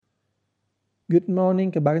Good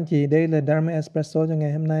morning các bác anh chị, đây là Dharma Espresso cho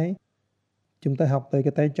ngày hôm nay. Chúng ta học tới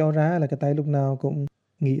cái tay cho ra là cái tay lúc nào cũng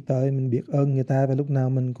nghĩ tới mình biết ơn người ta và lúc nào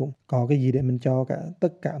mình cũng có cái gì để mình cho cả.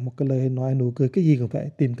 Tất cả một cái lời nói nụ cười cái gì cũng phải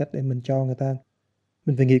tìm cách để mình cho người ta.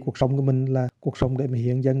 Mình phải nghĩ cuộc sống của mình là cuộc sống để mình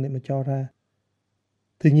hiện dân để mình cho ra.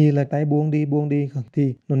 Thứ nhì là tay buông đi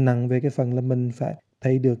thì nó nặng về cái phần là mình phải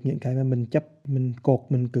thấy được những cái mà mình chấp, mình cột,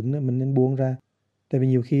 mình cứng đó, mình nên buông ra. Tại vì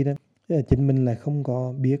nhiều khi đó chính mình lại không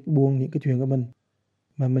có biết buông những cái chuyện của mình,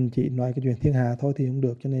 mà mình chỉ nói cái chuyện thiên hạ thôi thì không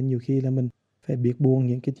được, cho nên nhiều khi là mình phải biết buông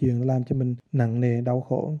những cái chuyện làm cho mình nặng nề đau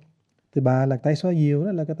khổ. Thứ ba là tay xoa dịu,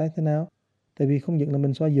 đó là cái tay thế nào? Tại vì không những là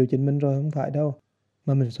mình xoa dịu chính mình rồi, không phải đâu,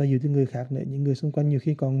 mà mình xoa dịu cho người khác nữa. Những người xung quanh nhiều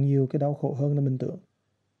khi còn nhiều cái đau khổ hơn là mình tưởng.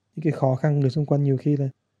 Những cái khó khăn người xung quanh nhiều khi là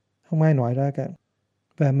không ai nói ra cả,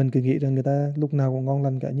 và mình cứ nghĩ rằng người ta lúc nào cũng ngon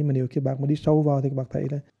lành cả. Nhưng mà nếu khi bạn mà đi sâu vào thì các bạn thấy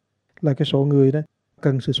là cái số người đó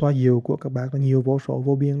cần sự xoa dịu của các bạn là nhiều, vô số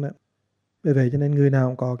vô biên đó. Bởi vậy cho nên người nào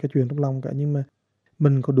cũng có cái chuyện trong lòng cả, nhưng mà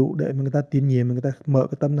mình có đủ để mà người ta tín nhiệm, người ta mở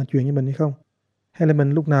cái tâm nói chuyện với mình hay không? Hay là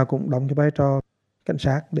mình lúc nào cũng đóng cái vai trò cảnh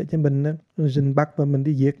sát để cho mình rình bắt và mình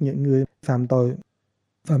đi giết những người phạm tội,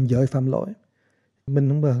 phạm giới, phạm lỗi. Mình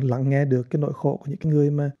không bao lắng nghe được cái nỗi khổ của những cái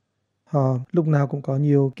người mà họ lúc nào cũng có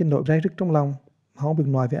nhiều cái nỗi ray rứt trong lòng, họ không biết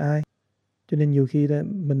nói với ai. Cho nên nhiều khi đó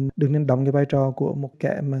mình đừng nên đóng cái vai trò của một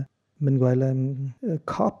kẻ mà mình gọi là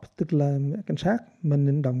cop, tức là cảnh sát. Mình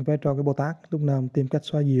nên đóng cái vai trò cái Bồ Tát, lúc nào tìm cách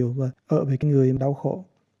xoa dịu và ở với cái người đau khổ.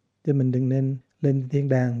 Chứ mình đừng nên lên thiên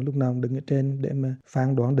đàng, lúc nào đứng ở trên để mà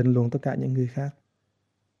phán đoán định luận tất cả những người khác.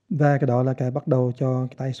 Và cái đó là cái bắt đầu cho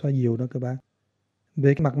cái tay xoa dịu đó các bạn.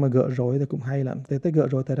 Về cái mặt mà gỡ rối thì cũng hay lắm. Tới gỡ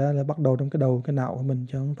rối thật ra là bắt đầu trong cái đầu, cái não của mình,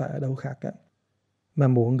 chứ không phải ở đâu khác cả. Mà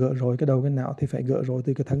muốn gỡ rối cái đầu, cái não thì phải gỡ rối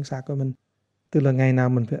từ cái thân xác của mình. Tức là ngày nào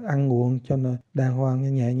mình phải ăn uống cho nó đàng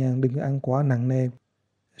hoàng, nhẹ nhàng, đừng có ăn quá nặng nề.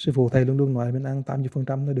 Sư phụ thầy luôn luôn nói mình ăn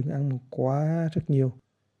 80% thôi, đừng ăn quá rất nhiều.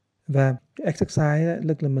 Và cái exercise đó,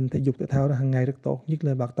 tức là mình thể dục thể thao đó hàng ngày rất tốt, nhất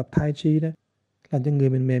là bạn tập Tai Chi đó, làm cho người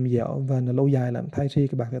mình mềm dẻo và nó lâu dài lắm. Tai Chi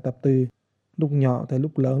các bạn phải tập từ lúc nhỏ tới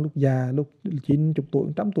lúc lớn, lúc già, lúc 90 tuổi,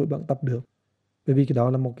 100 tuổi bạn tập được. Bởi vì cái đó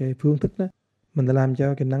là một cái phương thức đó, mình đã làm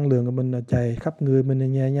cho cái năng lượng của mình nó chạy khắp người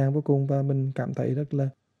mình nhẹ nhàng vô cùng, và mình cảm thấy rất là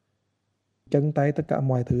chân tay tất cả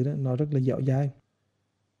mọi thứ đó nó rất là dẻo dai.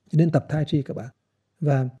 Cho nên tập Tai Chi các bạn.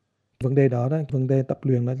 Và vấn đề đó vấn đề tập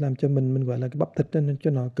luyện nó làm cho mình gọi là cái bắp thịt đó, nên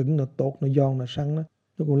cho nó cứng, nó tốt, nó giòn, nó săn đó.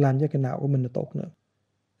 Nó cũng làm cho cái não của mình nó tốt nữa.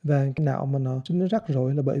 Và cái não mà nó rắc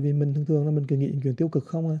rối là bởi vì mình thường là mình cứ nghĩ những chuyện tiêu cực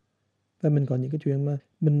không à. Và mình có những cái chuyện mà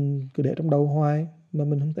mình cứ để trong đầu hoài mà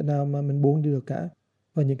mình không thể nào mà mình buông đi được cả.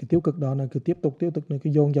 Và những cái tiêu cực đó nó cứ tiếp tục nó cứ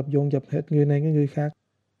dồn dập hết người này cái người khác,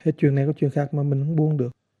 hết chuyện này có chuyện khác mà mình không buông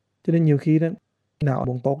được. Cho nên nhiều khi đó não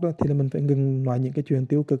muốn tốt đó thì là mình phải ngừng nói những cái chuyện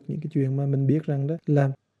tiêu cực, những cái chuyện mà mình biết rằng đó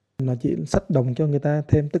là nó chỉ xách động cho người ta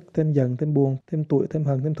thêm tức, thêm giận, thêm buồn, thêm tủi, thêm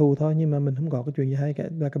hận, thêm thù thôi, nhưng mà mình không có cái chuyện gì hay cả.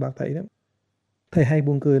 Và các bạn thấy đó, thầy hay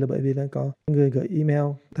buồn cười là bởi vì là có người gửi email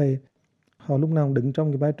thầy, họ lúc nào đứng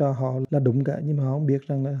trong cái vai trò họ là đúng cả, nhưng mà họ không biết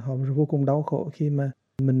rằng là họ vô cùng đau khổ khi mà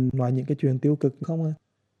mình nói những cái chuyện tiêu cực không à.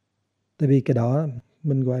 Tại vì cái đó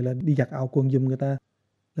mình gọi là đi giặt áo quần giùm người ta,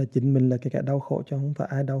 là chính mình là cái kẻ đau khổ chứ không phải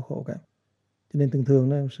ai đau khổ cả. Cho nên thường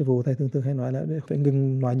đó, sư phụ thầy thường hay nói là phải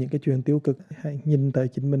ngừng nói những cái chuyện tiêu cực, hãy nhìn tới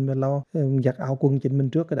chính mình và lo giặt áo quần chính mình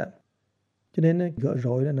trước cái đã. Cho nên gỡ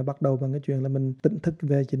rối nó bắt đầu bằng cái chuyện là mình tỉnh thức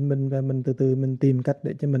về chính mình, và mình từ từ mình tìm cách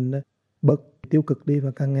để cho mình bớt tiêu cực đi,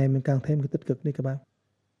 và càng ngày mình càng thêm cái tích cực đi các bạn.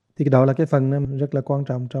 Thì cái đó là cái phần rất là quan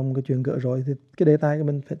trọng trong cái chuyện gỡ rối. Thì cái đề tài của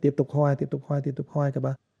mình phải tiếp tục hoài các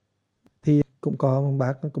bạn. Thì cũng có một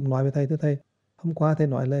bác cũng nói với thầy, thưa thầy, hôm qua thầy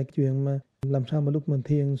nói là cái chuyện mà làm sao mà lúc mình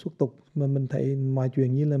thiền xuất tục mà mình thấy mọi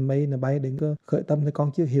chuyện như là mây là bay, đừng có khởi tâm, thì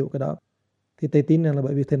con chưa hiểu cái đó. Thì thầy tin rằng là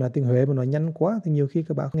bởi vì thầy nói tiếng Huế mà nói nhanh quá thì nhiều khi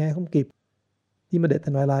các bạn nghe không kịp. Nhưng mà để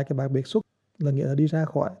thầy nói lại, các bạn biết xuất là nghĩa là đi ra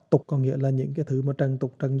khỏi, tục có nghĩa là những cái thứ mà trần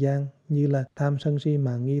tục trần gian, như là tham sân si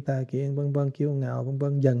mạn nghi tà kiến vân vân, kiêu ngạo vân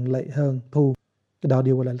vân, giận lệ hờn thù, cái đó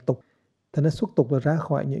đều gọi là tục. Thì nó xuất tục là ra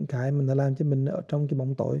khỏi những cái mình đã làm cho mình ở trong cái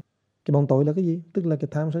bóng tối. Cái bóng tối là cái gì? Tức là cái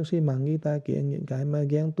tham sân si mạn nghi tà kiến, những cái mà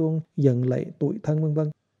ghen tuông, giận lệ, tủi thân vân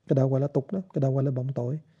vân, cái đó gọi là tục đó, cái đó gọi là bóng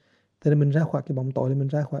tối. Thế nên mình ra khỏi cái bóng tối thì mình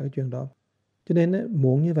ra khỏi cái chuyện đó. Cho nên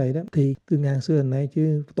muốn như vậy đó thì từ ngàn xưa đến nay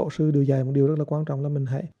chứ tổ sư đưa dạy một điều rất là quan trọng là mình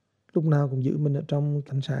hãy lúc nào cũng giữ mình ở trong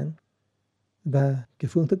ánh sáng. Và cái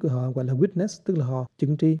phương thức của họ gọi là witness, tức là họ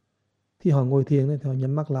chứng tri. Thì họ ngồi thiền thì họ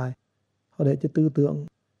nhắm mắt lại, họ để cho tư tưởng,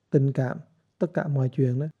 tình cảm, tất cả mọi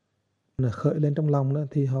chuyện đó nó khởi lên trong lòng đó,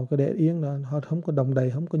 thì họ có để yên đó, họ không có đồng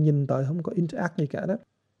đầy, không có nhìn tới, không có interact gì cả đó.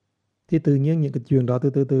 Thì tự nhiên những cái chuyện đó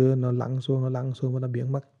từ từ nó lắng xuống và nó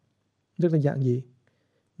biến mất. Rất là giản dị.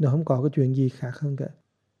 Nó không có cái chuyện gì khác hơn cả.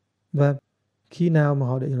 Và Khi nào mà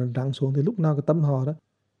họ để nó lắng xuống thì lúc nào cái tâm họ đó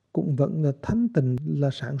cũng vẫn là thanh tịnh, là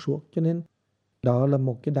sáng suốt. Cho nên đó là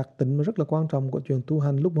một cái đặc tính mà rất là quan trọng của chuyện tu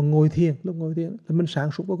hành. Lúc ngồi thiền thì mình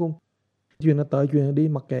sáng suốt vô cùng. Chuyện nó tới, chuyện nó đi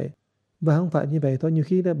mặc kệ. Và không phải như vậy thôi, nhiều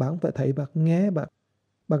khi là bạn phải thấy,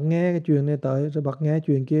 bạn nghe cái chuyện này tới, rồi bạn nghe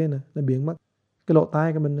chuyện kia nè, nó biến mất. Cái lỗ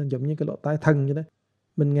tai của mình là giống như cái lỗ tai thần vậy đó.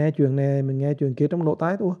 Mình nghe chuyện này, mình nghe chuyện kia trong lỗ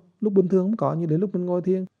tai. Ủa, lúc bình thường không có, như đến lúc mình ngồi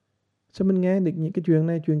thiền, sao mình nghe được những cái chuyện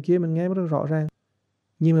này, chuyện kia mình nghe rất rõ ràng.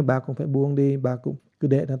 Nhưng mà bạn cũng phải buông đi, bạn cũng cứ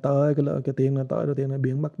để nó tới, cái tiếng nó tới, rồi tiếng nó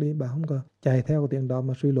biến mất đi. Bạn không có chạy theo cái tiếng đó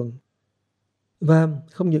mà suy luận. Và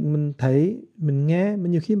không những mình thấy, mình nghe, mà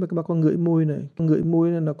nhiều khi mà các bạn còn ngửi mùi nữa. Còn ngửi mùi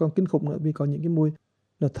nó còn kinh khủng nữa, vì có những cái mùi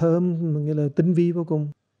nó thơm, nghĩa là tinh vi vô cùng.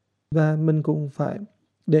 Và mình cũng phải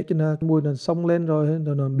để cho nó, cái mùi nó xông lên rồi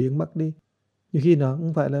nó biến mất đi. Nhiều khi nó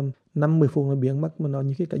không phải là 5-10 phút nó biến mất, mà nó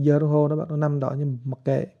nhiều khi cả giờ đồng hồ đó bạn nó nằm đó, nhưng mặc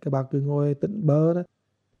kệ, các bạn cứ ngồi tĩnh bơ đó,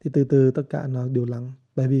 thì từ từ tất cả nó đều lặng.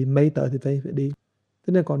 Bởi vì mây tới thì phải đi.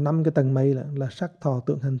 Thế nên có 5 cái tầng mây là sắc, thọ,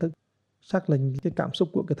 tưởng, hành, thức. Sắc là những cái cảm xúc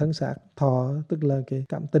của cái thân xác. Thọ tức là cái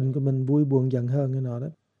cảm tình của mình, vui buồn giận hờn cái nó đó.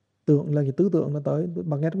 Tưởng là cái tứ tượng nó tới,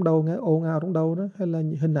 bạn nghe trong đầu, nghe ồn ào trong đầu đó, hay là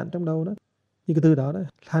những hình ảnh trong đầu đó, những cái thứ đó đó.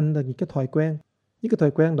 Hành là những cái thói quen. Những cái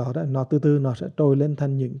thói quen đó, nó từ từ nó sẽ trồi lên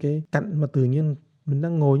thành những cái cảnh mà tự nhiên mình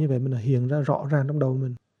đang ngồi như vậy, mình hiện ra rõ ràng trong đầu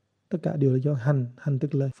mình. Tất cả đều là do hành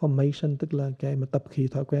tức là formation, tức là cái mà tập khí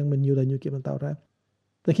thói quen mình nhiều đời nhiều kiếp mình tạo ra.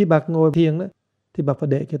 Thì khi bạn ngồi thiền đó, thì bạn phải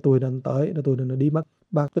để cái tuổi đó nó tới, rồi tuổi đó nó đi mất.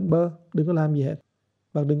 Bạn tỉnh bơ, đừng có làm gì hết.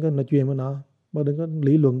 Bạn đừng có nói chuyện với nó, bạn đừng có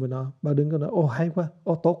lý luận với nó, bạn đừng có nói ô hay quá,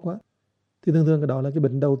 ô tốt quá. Thì thường thường cái đó là cái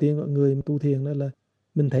bệnh đầu tiên của người tu thiền, đó là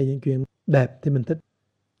mình thấy những chuyện đẹp thì mình thích.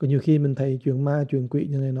 Còn nhiều khi mình thấy chuyện ma, chuyện quỷ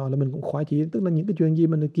như này nọ là mình cũng khoái chí. Tức là những cái chuyện gì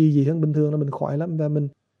mình kỳ dị hơn bình thường là mình khoái lắm, và mình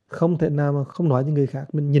không thể nào mà không nói với người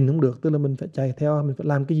khác, mình nhìn không được, tức là mình phải chạy theo, mình phải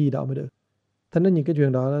làm cái gì đó mới được. Thế nên những cái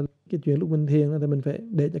chuyện đó là cái chuyện lúc mình thiền thì mình phải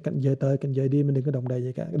để cho cảnh giới tới, cảnh giới đi, mình đừng có động đậy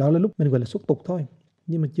gì cả. Đó là lúc mình gọi là xuất tục thôi,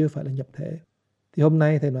 nhưng mà chưa phải là nhập thể. Thì hôm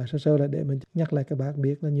nay thầy nói sơ sơ là để mình nhắc lại các bác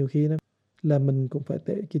biết là nhiều khi đó là mình cũng phải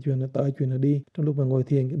để cái chuyện nó tới, chuyện nó đi. Trong lúc mà ngồi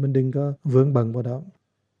thiền mình đừng có vướng bận vào đó.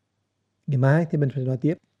 Ngày mai thì mình phải nói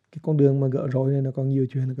tiếp. Cái con đường mà gỡ rối này nó còn nhiều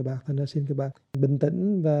chuyện nữa các bác. Thành ra xin các bác bình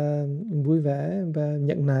tĩnh và vui vẻ và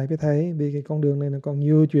nhận nại với thầy, vì cái con đường này nó còn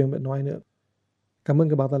nhiều chuyện phải nói nữa. Cảm ơn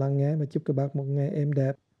các bác đã lắng nghe, và chúc các bác một ngày êm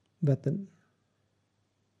đẹp và tĩnh.